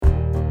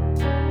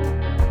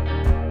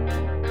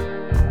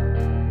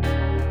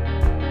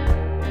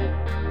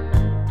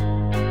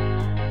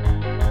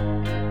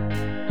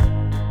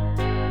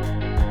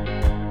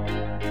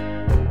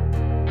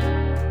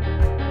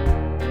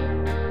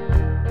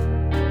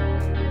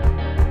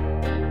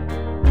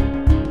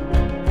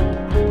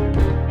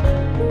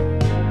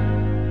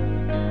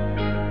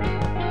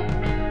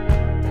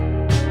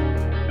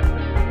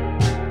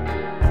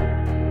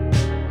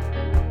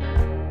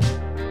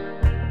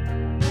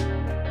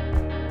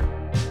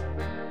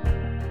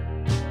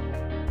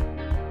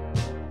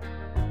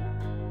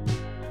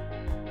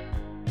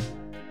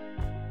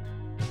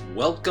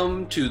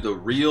Welcome to the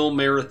Real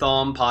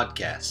Marathon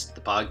Podcast,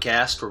 the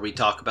podcast where we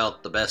talk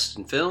about the best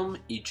in film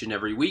each and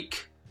every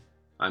week.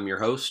 I'm your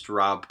host,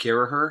 Rob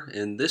Carraher,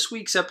 and this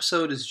week's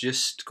episode is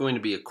just going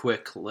to be a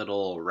quick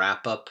little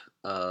wrap-up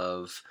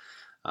of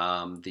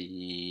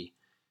the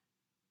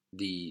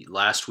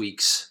last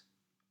week's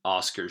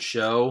Oscars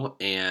show,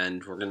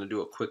 and we're going to do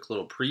a quick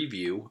little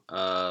preview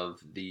of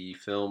the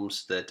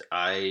films that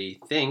I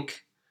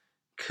think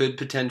could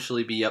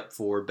potentially be up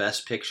for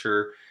Best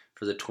Picture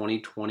for the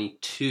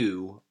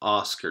 2022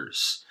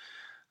 Oscars.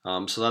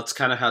 So that's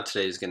kind of how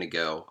today is going to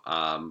go.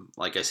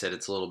 Like I said,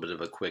 it's a little bit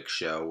of a quick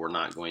show. We're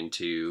not going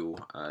to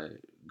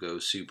go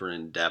super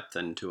in depth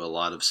into a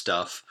lot of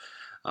stuff.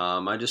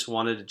 I just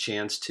wanted a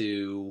chance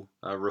to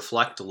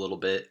reflect a little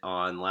bit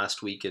on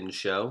last weekend's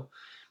show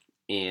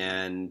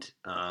and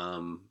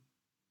kind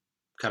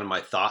of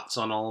my thoughts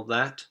on all of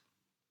that.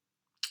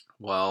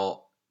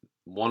 Well,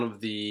 one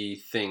of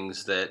the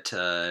things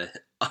that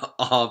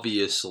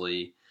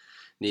obviously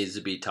needs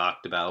to be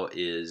talked about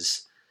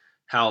is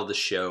how the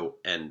show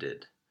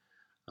ended.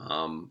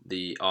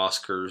 The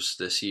Oscars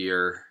this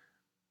year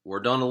were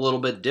done a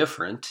little bit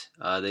different.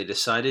 They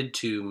decided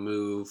to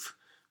move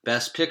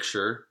Best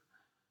Picture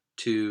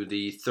to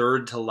the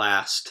third to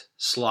last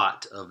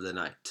slot of the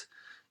night.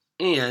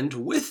 And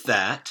with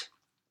that,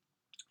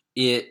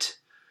 it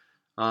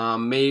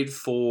made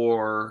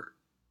for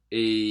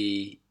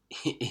an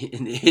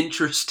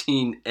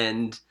interesting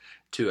end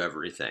to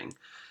everything.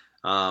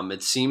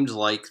 It seemed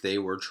like they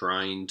were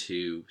trying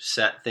to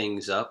set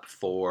things up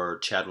for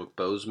Chadwick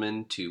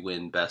Boseman to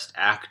win Best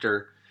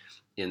Actor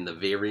in the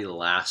very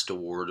last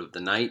award of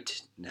the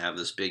night and have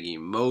this big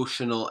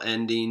emotional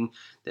ending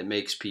that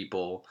makes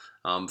people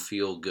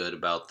feel good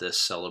about this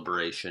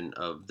celebration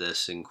of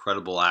this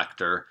incredible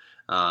actor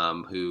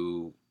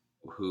who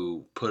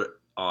put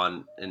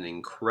on an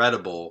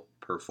incredible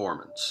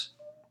performance.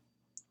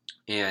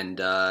 And,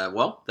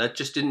 that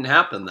just didn't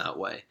happen that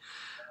way.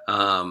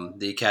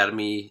 The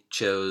Academy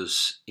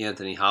chose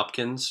Anthony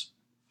Hopkins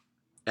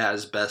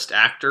as Best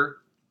Actor,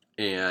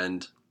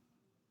 and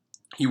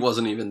he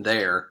wasn't even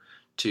there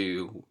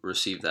to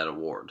receive that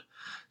award.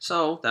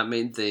 So that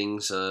made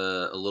things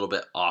a little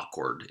bit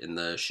awkward, and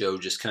the show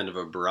just kind of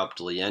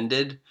abruptly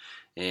ended.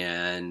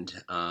 And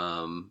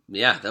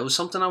that was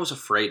something I was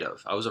afraid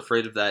of. I was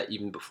afraid of that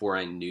even before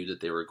I knew that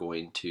they were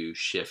going to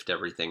shift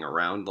everything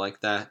around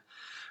like that.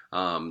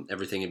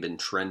 Everything had been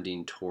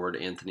trending toward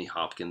Anthony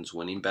Hopkins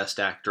winning Best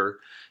Actor,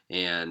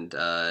 and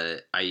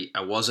I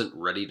wasn't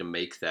ready to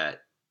make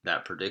that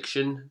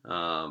prediction,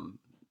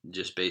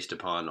 just based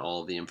upon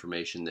all of the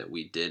information that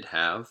we did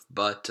have.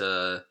 But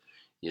it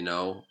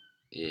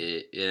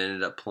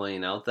ended up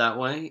playing out that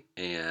way,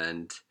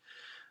 and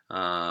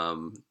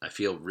I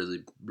feel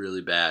really,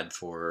 really bad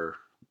for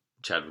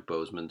Chadwick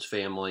Boseman's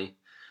family,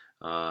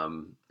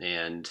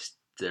 and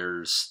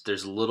there's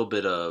a little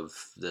bit of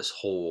this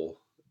whole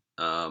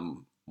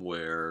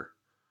where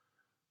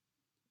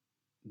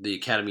the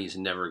Academy is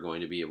never going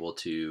to be able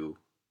to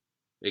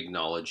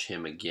acknowledge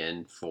him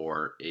again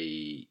for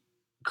a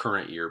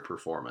current year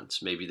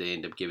performance. Maybe they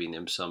end up giving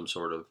him some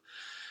sort of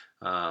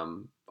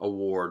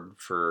award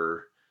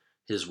for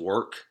his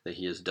work that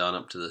he has done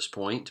up to this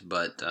point,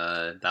 but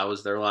that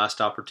was their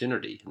last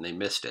opportunity, and they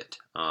missed it.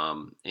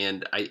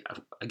 And I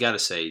gotta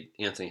say,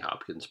 Anthony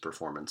Hopkins'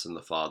 performance in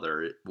The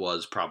Father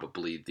was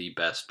probably the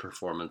best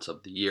performance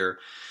of the year,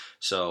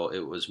 so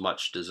it was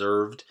much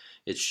deserved.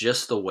 It's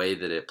just the way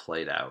that it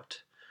played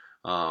out.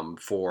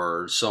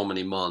 For so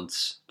many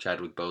months,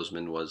 Chadwick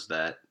Boseman was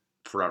that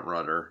front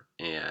runner,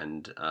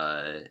 and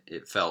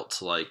it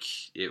felt like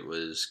it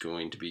was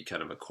going to be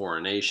kind of a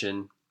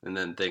coronation. And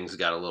then things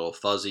got a little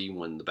fuzzy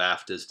when the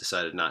BAFTAs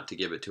decided not to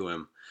give it to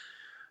him.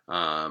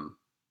 So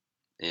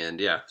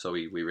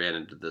we ran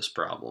into this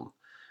problem.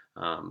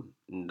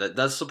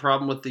 That's the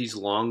problem with these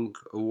long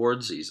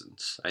award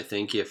seasons. I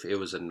think if it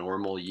was a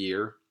normal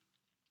year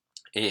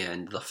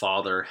and The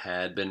Father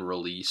had been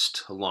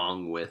released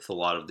along with a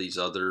lot of these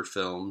other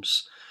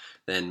films,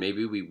 then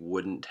maybe we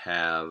wouldn't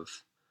have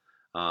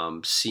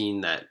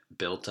seen that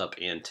built-up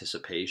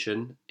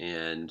anticipation,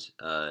 and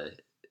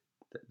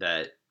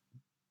that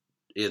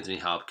Anthony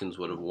Hopkins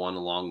would have won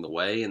along the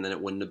way, and then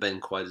it wouldn't have been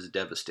quite as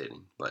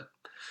devastating. But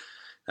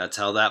that's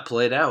how that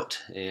played out,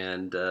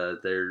 and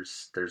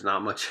there's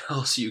not much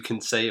else you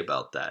can say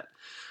about that.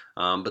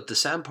 But the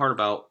sad part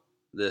about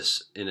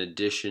this, in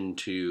addition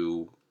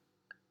to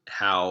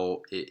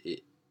how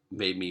it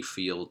made me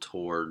feel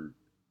toward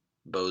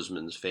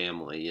Boseman's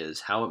family,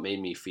 is how it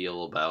made me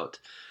feel about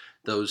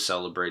those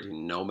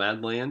celebrating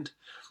Nomadland,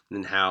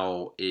 and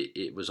how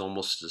it was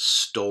almost a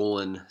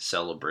stolen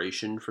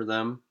celebration for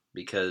them,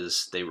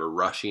 because they were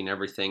rushing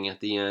everything at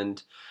the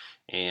end,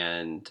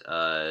 and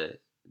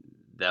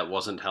that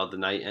wasn't how the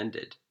night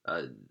ended.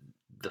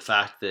 The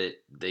fact that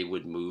they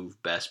would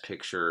move Best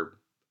Picture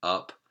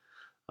up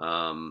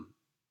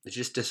is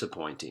just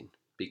disappointing,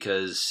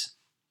 because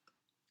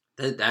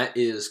that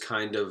is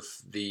kind of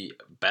the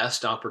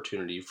best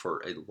opportunity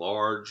for a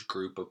large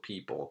group of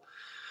people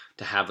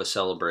to have a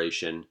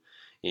celebration.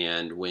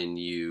 And when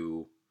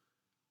you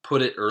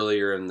put it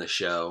earlier in the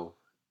show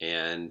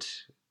and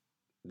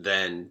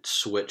then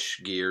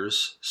switch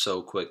gears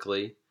so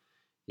quickly,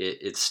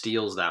 it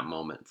steals that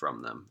moment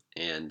from them.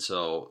 And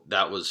so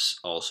that was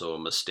also a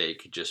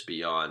mistake, just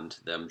beyond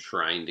them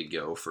trying to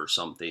go for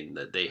something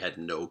that they had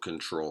no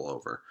control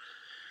over.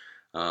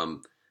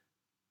 Um,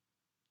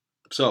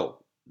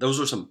 so those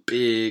are some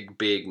big,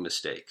 big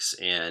mistakes.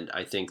 And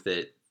I think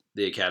that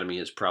the Academy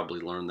has probably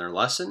learned their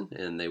lesson,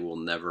 and they will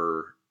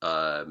never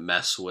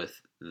mess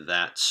with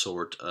that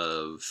sort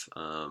of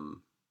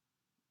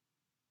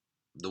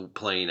the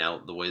playing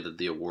out the way that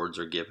the awards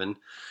are given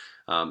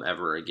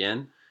ever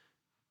again.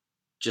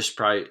 Just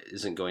probably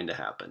isn't going to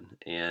happen,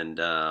 and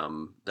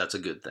that's a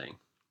good thing.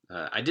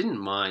 I didn't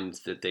mind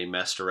that they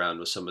messed around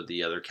with some of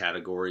the other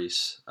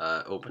categories.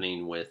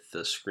 Opening with the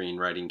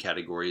screenwriting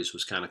categories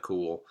was kind of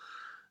cool.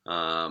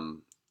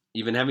 Um,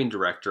 Even having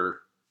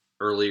director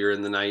earlier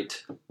in the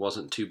night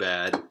wasn't too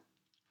bad.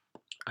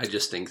 I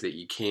just think that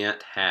you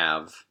can't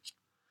have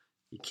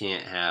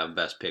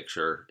best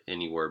picture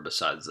anywhere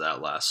besides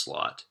that last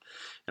slot.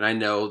 And I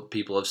know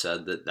people have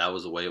said that that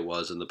was the way it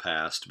was in the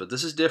past, but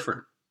this is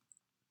different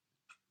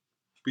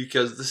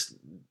because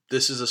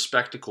this is a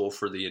spectacle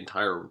for the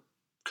entire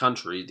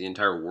country, the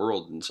entire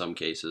world in some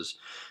cases,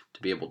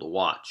 to be able to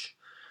watch.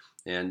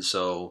 And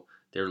so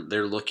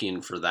they're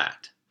looking for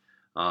that,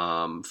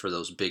 for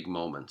those big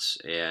moments.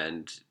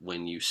 And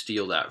when you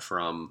steal that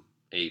from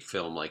a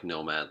film like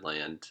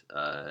Nomadland,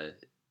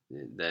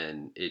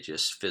 then it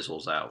just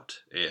fizzles out,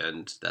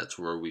 and that's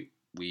where we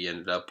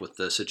ended up with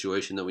the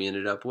situation that we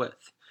ended up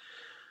with.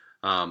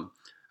 Um,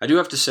 I do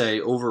have to say,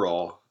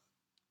 overall,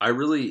 I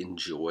really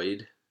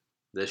enjoyed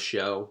this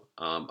show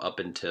up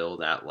until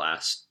that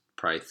last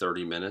probably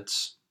 30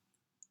 minutes,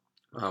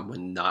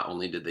 when not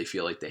only did they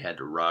feel like they had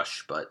to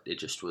rush, but it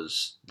just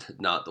was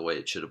not the way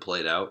it should have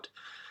played out.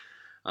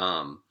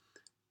 Um,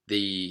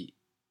 the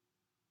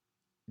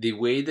the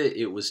way that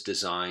it was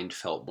designed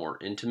felt more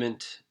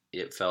intimate.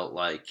 It felt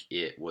like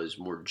it was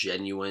more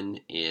genuine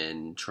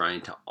in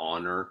trying to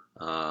honor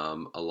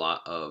a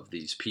lot of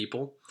these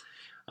people.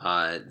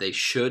 They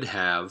should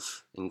have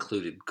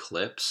included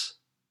clips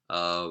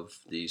of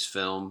these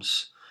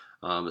films,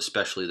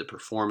 especially the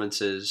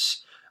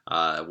performances,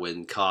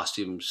 when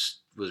costumes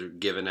were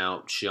given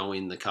out,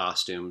 showing the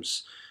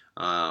costumes,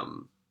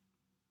 um,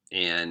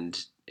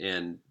 and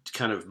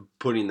kind of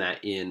putting that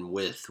in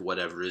with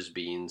whatever is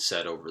being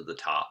said over the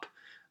top,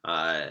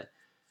 uh,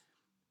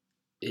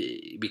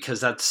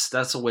 because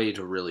that's a way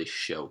to really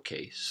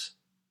showcase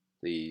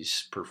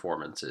these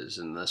performances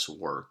and this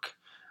work.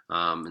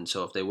 And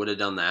so if they would have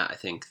done that, I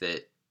think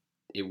that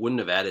it wouldn't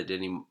have added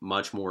any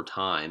much more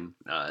time.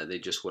 They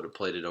just would have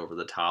played it over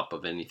the top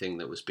of anything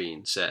that was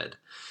being said,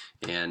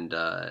 and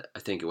I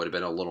think it would have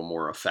been a little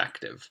more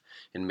effective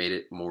and made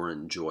it more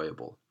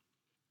enjoyable.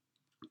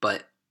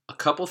 But a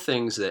couple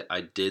things that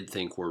I did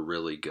think were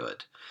really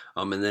good,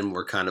 and then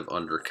were kind of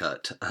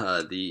undercut.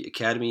 The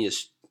Academy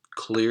is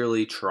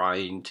clearly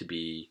trying to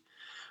be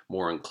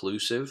more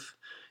inclusive,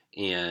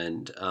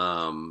 and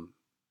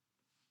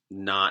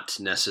not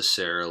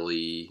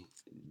necessarily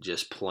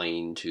just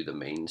playing to the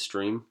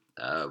mainstream.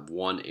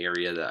 One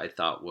area that I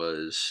thought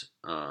was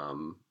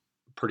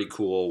pretty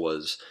cool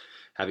was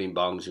having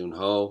Bong Joon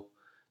Ho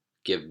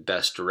give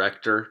Best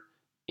Director,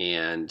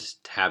 and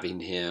having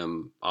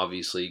him,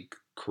 obviously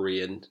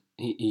Korean,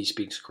 he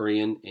speaks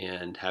Korean,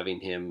 and having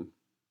him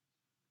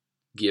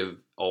give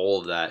all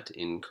of that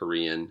in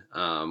Korean,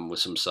 with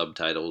some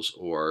subtitles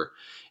or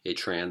a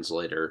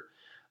translator,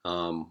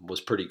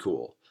 was pretty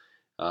cool.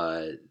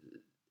 Uh,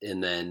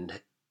 and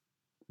then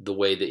the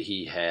way that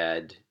he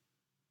had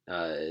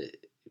uh,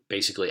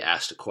 basically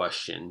asked a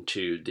question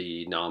to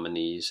the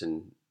nominees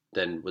and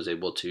then was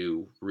able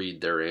to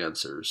read their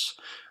answers.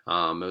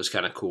 It was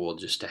kind of cool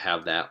just to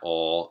have that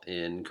all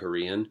in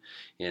Korean,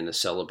 and a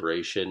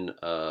celebration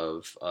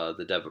of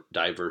the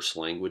diverse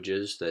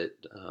languages that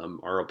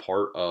are a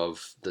part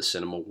of the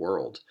cinema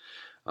world.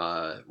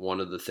 One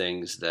of the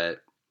things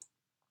that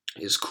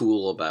is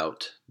cool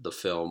about the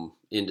film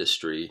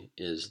industry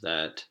is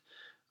that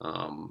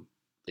um,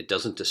 it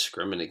doesn't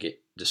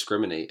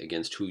discriminate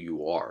against who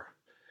you are.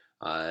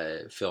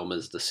 Film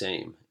is the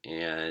same,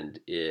 and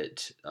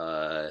it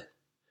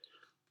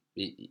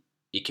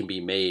can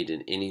be made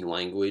in any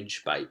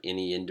language by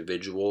any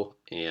individual,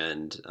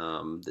 and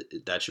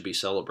that should be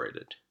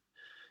celebrated.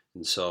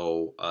 And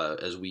so,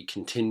 as we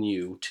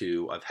continue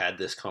to, I've had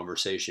this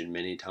conversation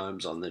many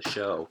times on this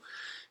show,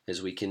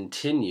 as we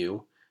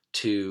continue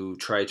to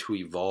try to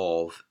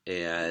evolve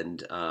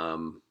and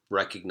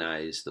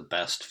recognize the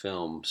best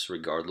films,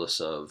 regardless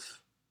of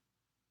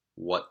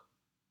what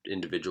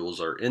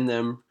individuals are in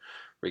them,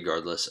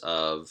 regardless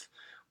of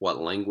what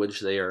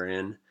language they are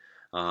in.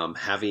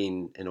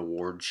 Having an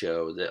award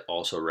show that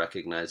also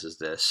recognizes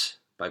this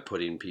by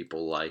putting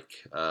people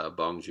like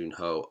Bong Joon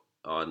Ho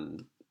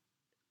on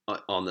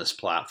this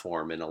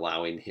platform and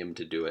allowing him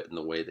to do it in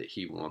the way that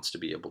he wants to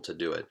be able to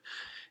do it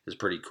is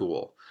pretty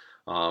cool.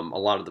 A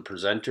lot of the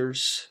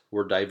presenters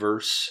were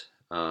diverse.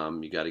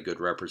 You got a good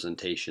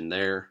representation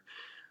there.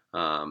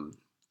 Um,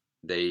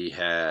 They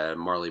had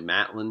Marlee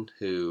Matlin,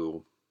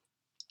 who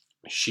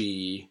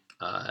she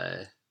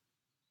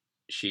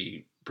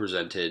she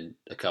presented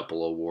a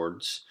couple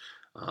awards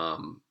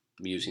um,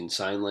 using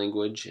sign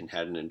language and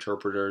had an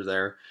interpreter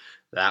there.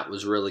 That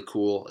was really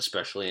cool,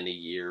 especially in a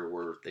year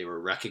where they were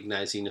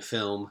recognizing a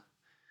film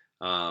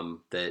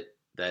that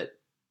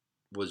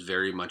was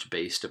very much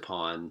based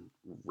upon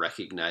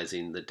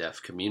recognizing the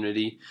deaf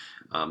community.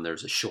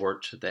 There's a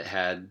short that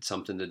had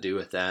something to do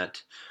with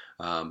that.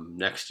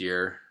 Next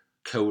year,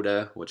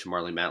 CODA, which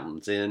Marlee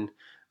Matlin's in,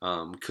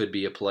 could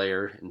be a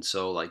player, and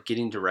so like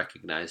getting to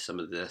recognize some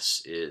of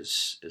this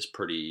is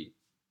pretty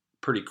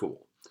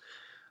cool.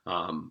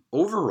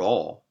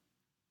 Overall,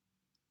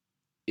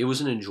 it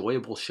was an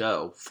enjoyable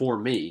show for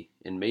me,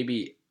 and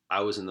maybe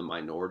I was in the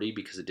minority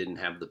because it didn't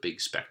have the big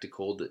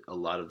spectacle that a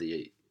lot of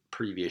the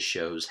previous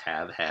shows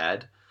have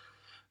had.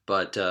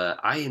 But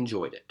I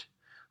enjoyed it.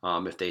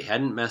 If they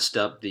hadn't messed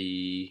up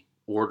the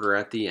order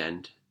at the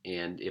end,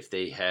 and if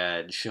they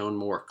had shown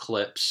more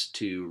clips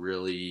to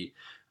really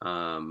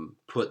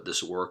put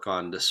this work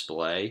on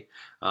display,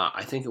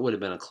 I think it would have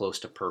been a close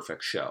to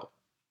perfect show.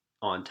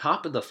 On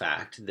top of the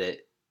fact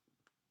that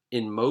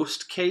in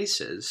most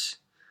cases,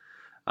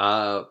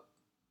 uh,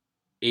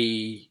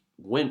 the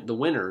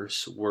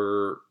winners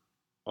were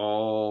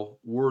all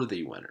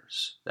worthy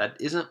winners. That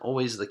isn't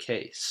always the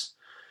case.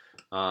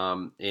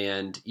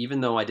 And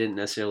even though I didn't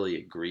necessarily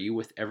agree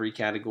with every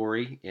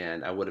category,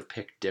 and I would have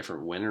picked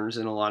different winners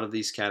in a lot of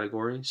these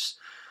categories,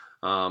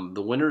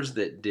 the winners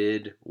that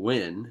did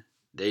win,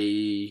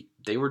 they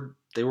were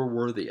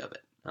worthy of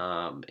it.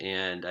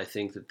 And I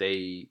think that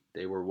they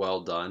were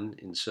well done.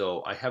 And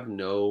so I have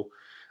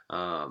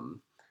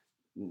um,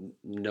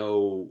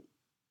 no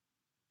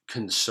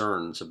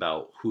concerns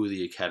about who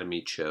the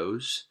Academy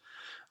chose.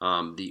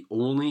 The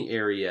only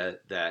area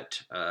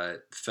that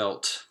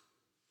felt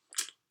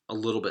a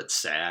little bit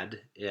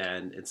sad,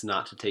 and it's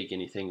not to take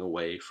anything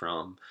away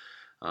from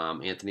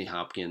Anthony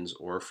Hopkins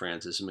or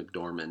Frances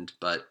McDormand,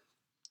 but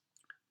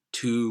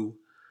to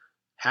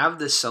have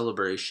this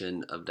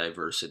celebration of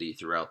diversity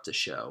throughout the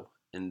show,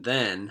 and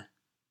then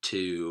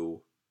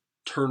to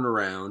turn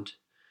around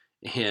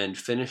and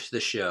finish the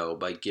show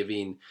by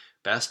giving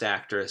Best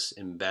Actress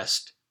and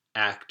Best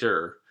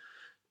Actor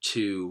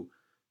to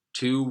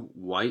two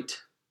white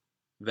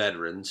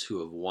veterans who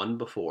have won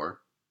before,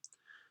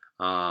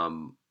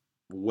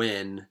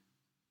 when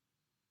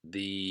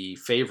the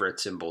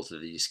favorites in both of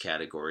these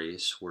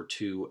categories were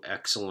two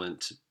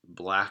excellent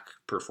black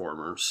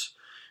performers.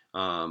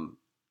 Um,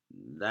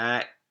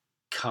 that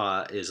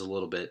is a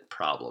little bit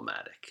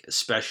problematic,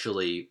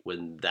 especially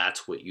when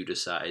that's what you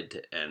decide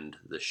to end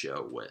the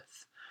show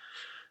with.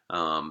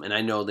 And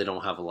I know they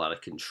don't have a lot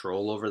of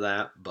control over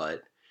that,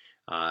 but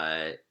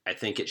I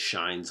think it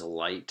shines a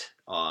light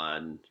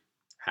on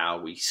how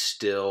we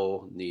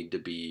still need to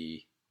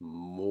be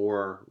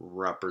more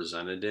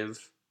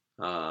representative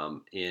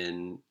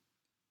in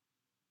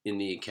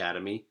the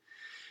academy,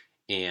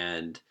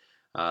 and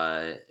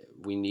uh,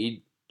 we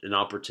need an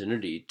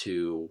opportunity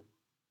to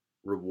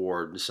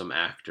reward some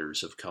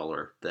actors of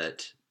color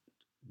that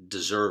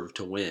deserve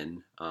to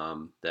win,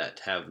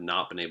 that have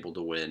not been able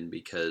to win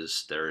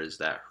because there is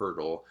that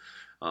hurdle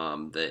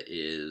that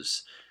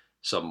is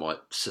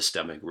somewhat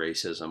systemic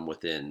racism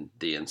within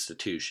the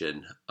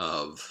institution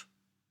of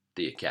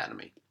the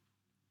academy.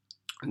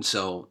 And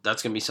so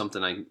that's going to be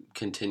something I'm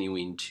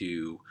continuing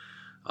to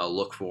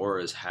look for,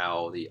 is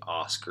how the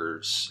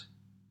Oscars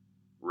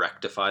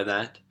rectify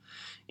that.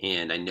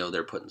 And I know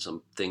they're putting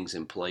some things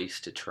in place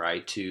to try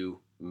to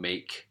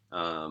make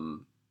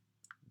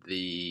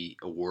the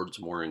awards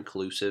more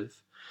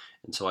inclusive.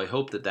 And so I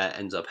hope that that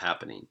ends up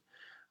happening.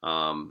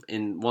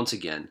 And once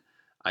again,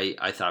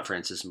 I thought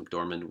Frances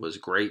McDormand was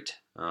great.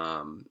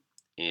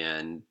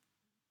 And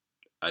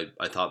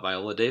I thought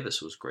Viola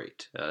Davis was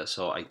great.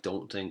 So I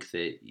don't think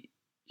that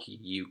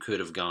you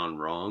could have gone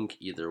wrong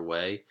either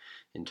way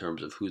in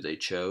terms of who they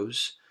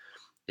chose.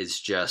 It's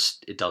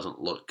just, it doesn't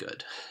look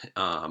good.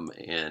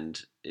 And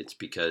it's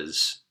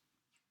because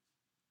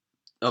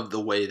of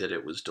the way that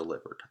it was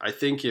delivered. I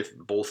think if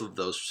both of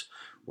those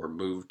were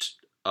moved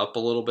up a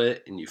little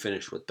bit and you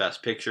finished with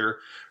Best Picture,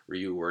 where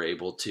you were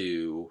able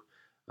to,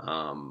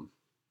 um,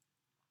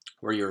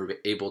 where you're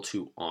able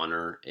to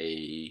honor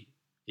a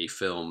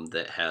film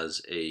that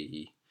has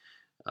a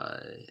uh,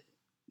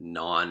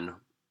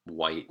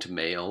 non-white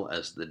male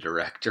as the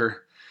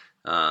director,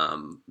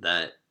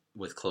 that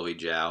with Chloe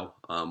Zhao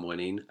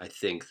winning, I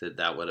think that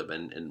that would have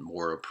been a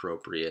more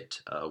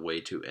appropriate way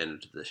to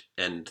end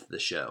the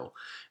show.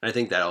 And I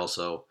think that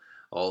also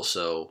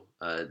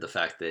the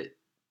fact that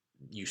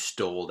you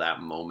stole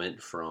that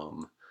moment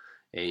from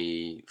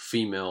a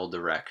female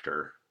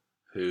director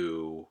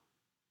who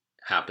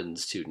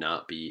happens to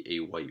not be a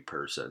white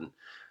person,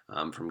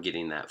 from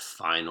getting that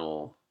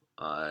final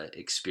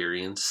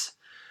experience,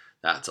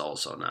 that's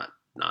also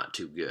not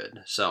too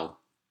good. So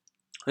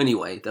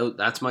anyway,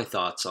 that's my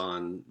thoughts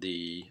on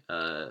the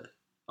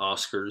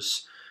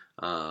Oscars.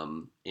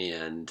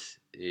 And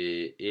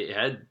it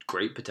had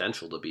great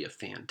potential to be a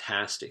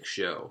fantastic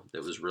show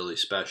that was really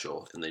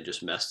special, and they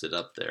just messed it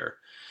up there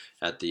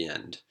at the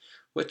end,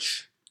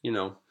 which,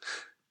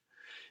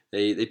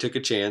 they took a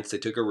chance, they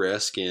took a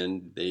risk,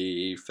 and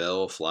they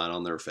fell flat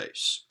on their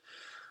face.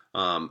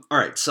 All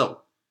right,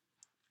 so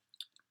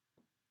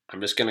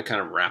I'm just going to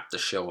kind of wrap the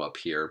show up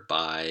here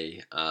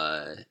by,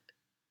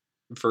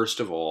 first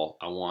of all,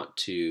 I want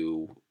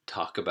to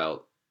talk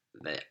about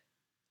that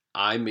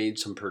I made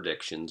some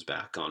predictions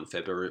back on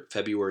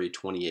February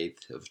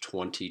 28th of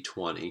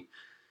 2020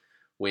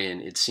 when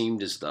it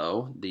seemed as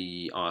though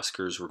the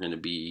Oscars were going to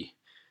be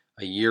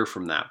a year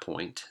from that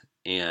point.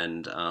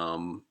 And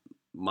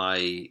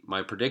my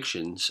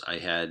predictions,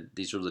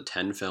 these were the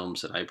 10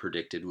 films that I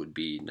predicted would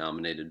be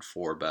nominated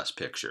for Best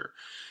Picture: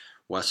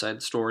 West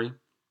Side Story,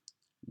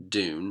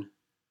 Dune,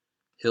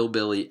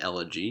 Hillbilly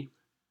Elegy,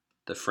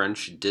 The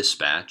French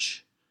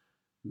Dispatch,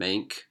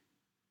 Mank,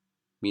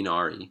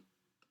 Minari,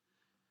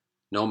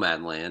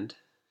 Nomadland,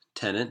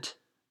 Tenet,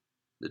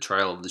 The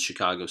Trial of the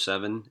Chicago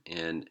 7,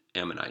 and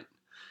Ammonite.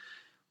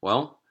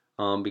 Well,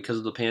 because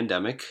of the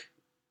pandemic,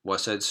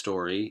 West Side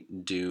Story,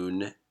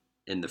 Dune,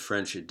 and The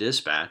French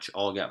Dispatch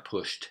all got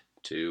pushed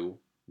to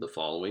the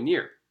following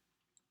year.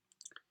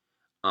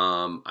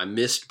 I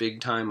missed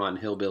big time on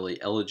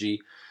Hillbilly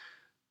Elegy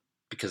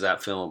because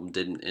that film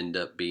didn't end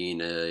up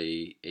being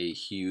a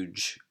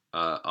huge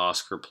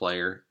Oscar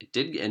player. It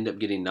did end up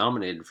getting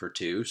nominated for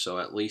 2, so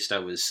at least I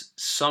was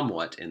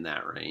somewhat in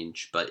that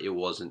range, but it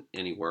wasn't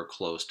anywhere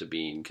close to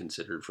being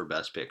considered for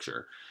Best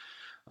Picture.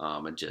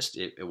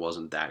 It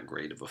wasn't that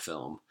great of a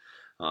film.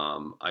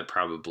 I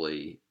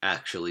probably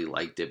actually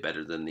liked it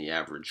better than the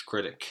average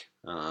critic,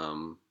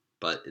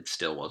 but it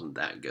still wasn't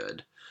that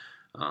good.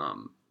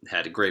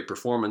 Had a great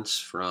performance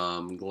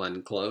from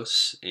Glenn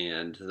Close,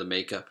 and the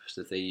makeup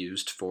that they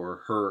used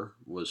for her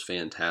was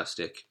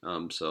fantastic.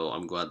 So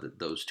I'm glad that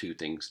those 2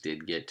 things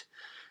did get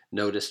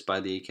noticed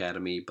by the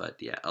Academy, but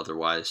yeah,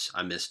 otherwise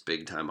I missed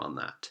big time on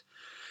that.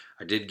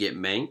 I did get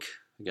Mank,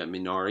 I got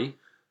Minari,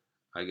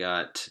 I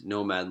got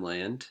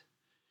Nomadland,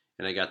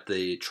 and I got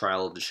The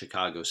Trial of the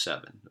Chicago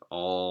 7.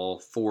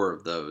 All 4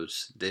 of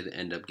those did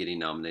end up getting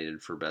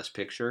nominated for Best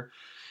Picture.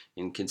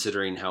 And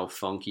considering how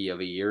funky of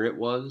a year it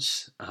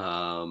was,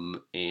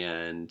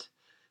 and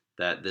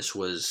that this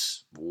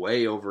was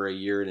way over a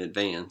year in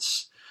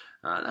advance,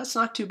 that's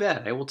not too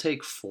bad. I will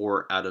take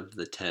 4 out of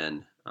the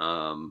 10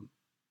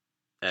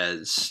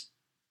 as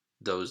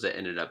those that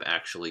ended up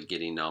actually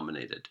getting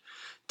nominated.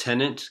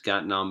 Tenet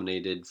got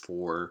nominated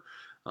for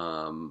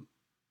a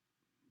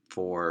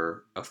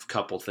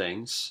couple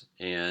things,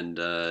 and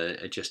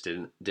it just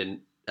did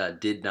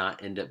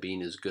not end up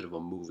being as good of a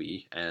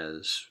movie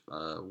as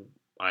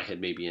I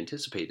had maybe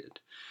anticipated.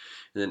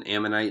 And then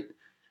Ammonite,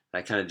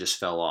 that kind of just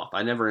fell off.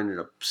 I never ended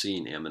up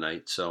seeing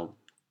Ammonite, so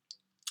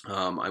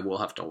I will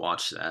have to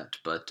watch that.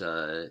 But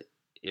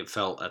it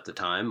felt at the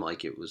time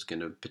like it was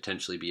going to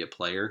potentially be a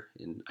player,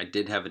 and I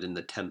did have it in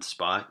the 10th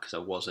spot because I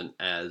wasn't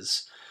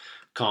as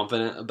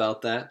confident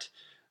about that.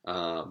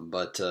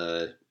 But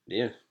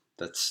yeah,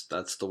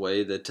 that's the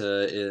way that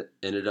it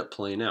ended up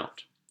playing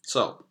out.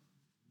 So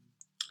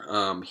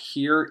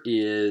here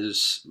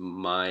is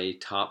my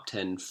top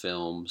 10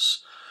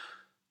 films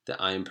that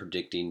I am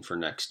predicting for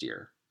next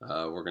year.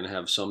 We're going to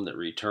have some that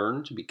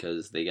returned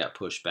because they got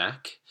pushed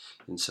back.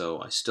 And so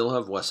I still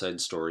have West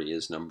Side Story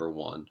as number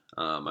 1.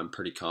 I'm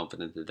pretty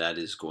confident that that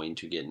is going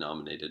to get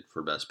nominated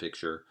for Best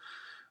Picture.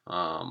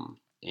 And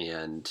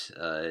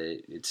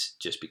it's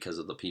just because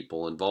of the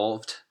people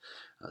involved.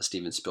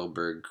 Steven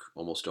Spielberg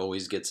almost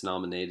always gets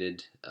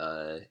nominated,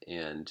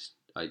 and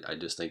I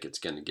just think it's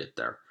going to get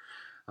there.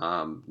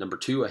 Number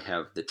 2, I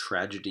have The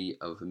Tragedy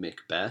of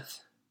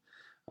Macbeth.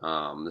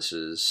 This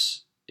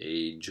is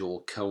a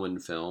Joel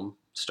Coen film,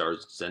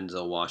 stars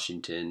Denzel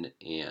Washington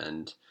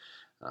and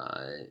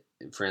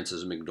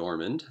Frances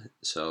McDormand,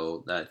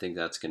 so I think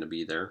that's going to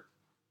be there.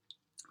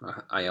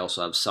 I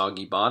also have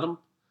Soggy Bottom,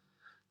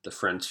 The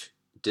French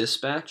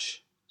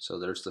Dispatch, so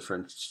there's The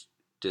French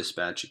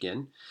Dispatch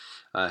again.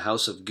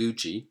 House of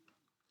Gucci,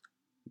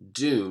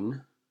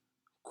 Dune,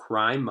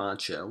 Cry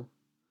Macho,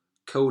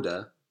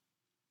 CODA,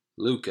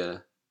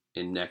 Luca,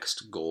 and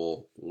Next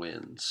Goal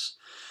Wins.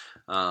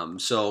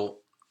 So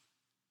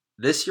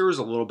this year is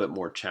a little bit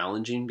more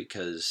challenging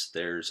because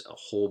there's a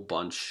whole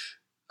bunch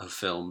of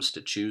films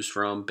to choose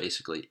from.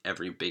 Basically,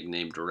 every big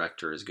name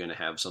director is going to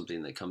have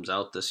something that comes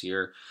out this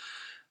year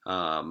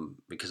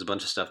because a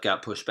bunch of stuff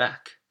got pushed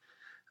back.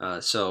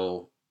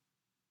 So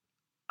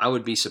I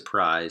would be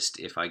surprised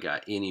if I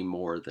got any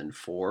more than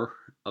 4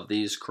 of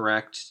these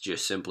correct,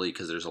 just simply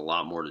because there's a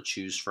lot more to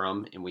choose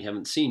from, and we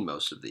haven't seen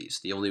most of these.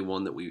 The only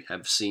one that we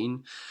have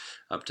seen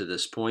up to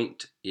this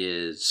point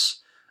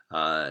is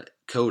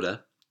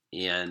CODA,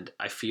 and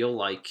I feel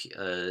like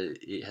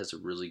it has a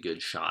really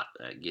good shot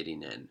at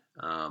getting in.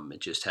 It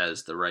just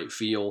has the right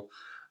feel.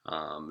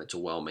 It's a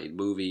well-made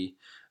movie.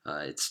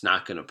 It's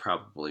not going to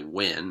probably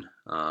win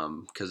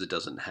because it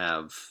doesn't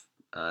have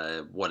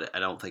I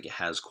don't think it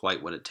has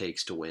quite what it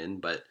takes to win,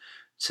 but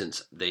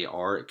since they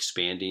are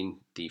expanding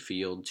the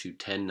field to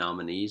 10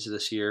 nominees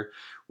this year,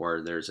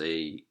 where there's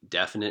a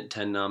definite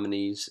 10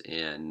 nominees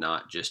and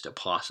not just a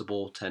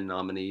possible 10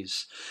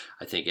 nominees,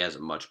 I think it has a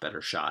much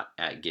better shot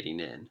at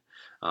getting in.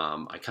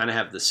 I kind of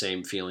have the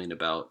same feeling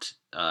about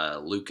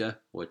Luca,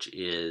 which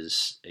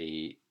is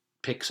a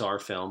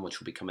Pixar film, which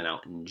will be coming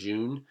out in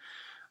June.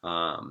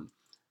 Um,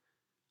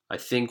 I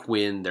think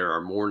when there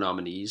are more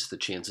nominees, the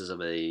chances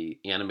of a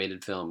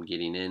animated film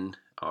getting in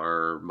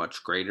are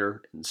much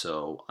greater, and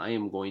so I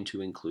am going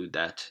to include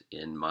that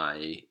in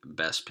my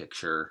Best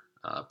Picture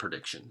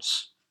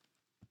predictions.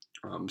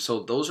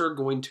 So those are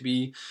going to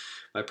be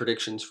my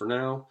predictions for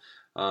now.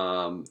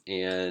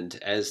 And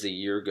as the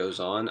year goes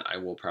on, I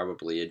will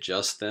probably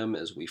adjust them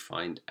as we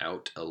find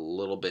out a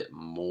little bit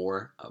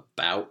more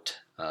about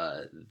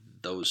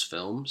those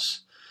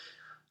films.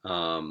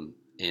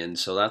 And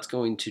so that's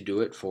going to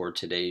do it for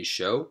today's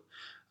show.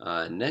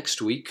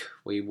 Next week,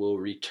 we will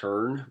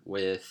return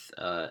with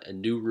a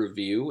new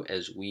review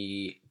as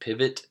we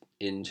pivot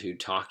into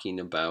talking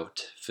about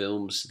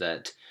films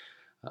that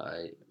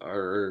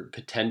are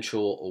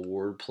potential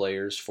award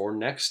players for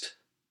next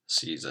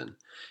season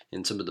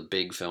and some of the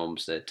big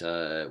films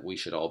that we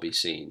should all be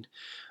seeing.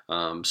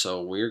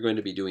 So we're going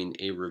to be doing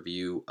a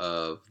review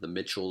of The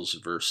Mitchells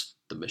vs.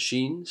 the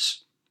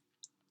Machines.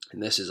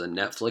 And this is a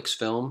Netflix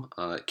film.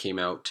 It came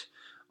out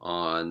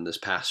on this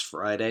past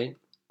Friday.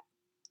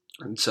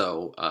 And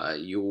so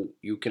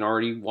you can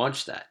already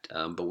watch that.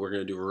 But we're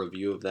going to do a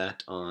review of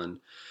that on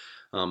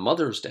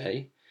Mother's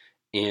Day.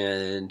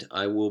 And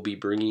I will be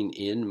bringing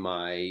in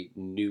my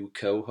new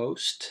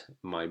co-host,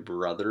 my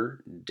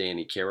brother,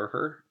 Danny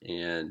Carraher,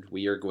 and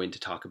we are going to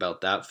talk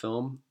about that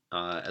film,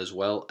 as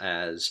well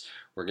as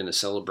we're going to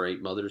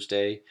celebrate Mother's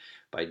Day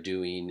by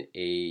doing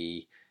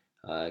a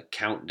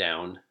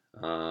countdown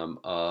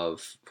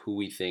of who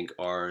we think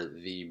are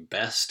the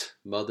best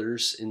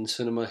mothers in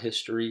cinema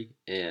history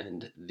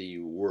and the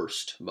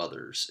worst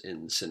mothers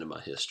in cinema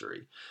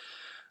history.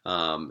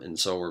 And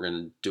so we're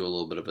going to do a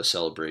little bit of a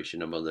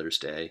celebration of Mother's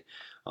Day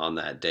on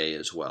that day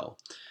as well.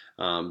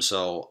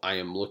 So I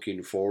am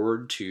looking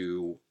forward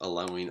to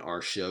allowing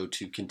our show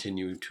to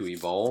continue to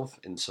evolve.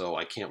 And so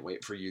I can't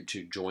wait for you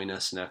to join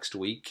us next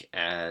week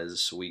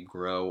as we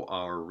grow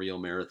our Real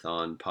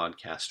Marathon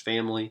podcast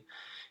family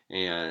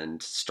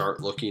and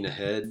start looking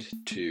ahead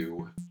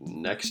to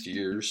next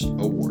year's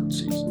award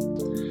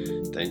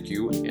season. Thank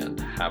you and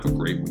have a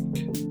great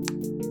week.